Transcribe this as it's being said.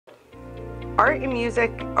Art and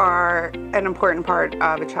music are an important part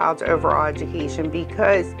of a child's overall education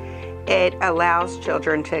because it allows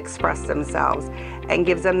children to express themselves and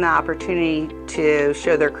gives them the opportunity to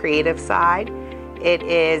show their creative side. It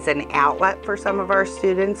is an outlet for some of our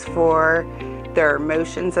students for their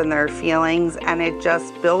emotions and their feelings, and it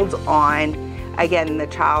just builds on, again, the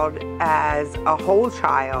child as a whole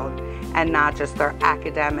child and not just their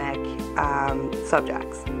academic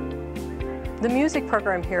subjects. The music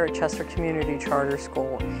program here at Chester Community Charter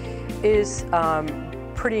School is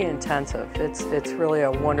pretty intensive. It's really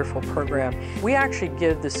a wonderful program. We actually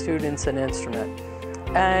give the students an instrument.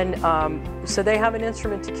 And so they have an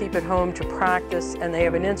instrument to keep at home to practice, and they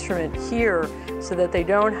have an instrument here so that they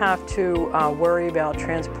don't have to worry about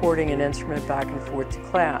transporting an instrument back and forth to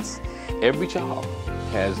class. Every child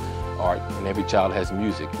has art and every child has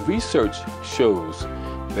music. Research shows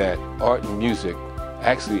that art and music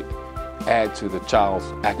actually add to the child's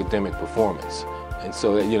academic performance. And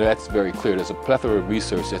so, that's very clear. There's a plethora of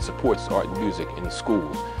research that supports art and music in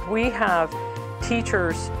schools. We have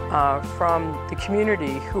teachers from the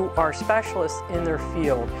community who are specialists in their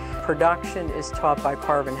field. Production is taught by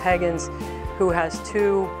Carvin Higgins, who has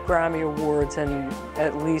 2 Grammy Awards and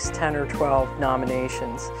at least 10 or 12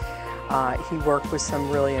 nominations. He worked with some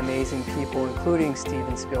really amazing people, including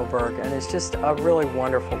Steven Spielberg, and is just a really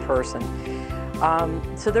wonderful person.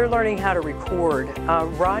 So they're learning how to record.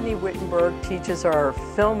 Rodney Wittenberg teaches our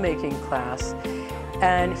filmmaking class,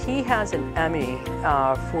 and he has an Emmy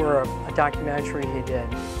for a documentary he did.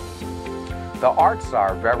 The arts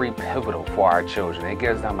are very pivotal for our children. It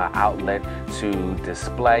gives them an outlet to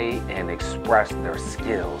display and express their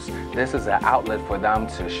skills. This is an outlet for them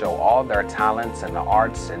to show all their talents in the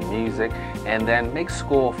arts and music, and then make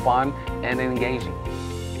school fun and engaging.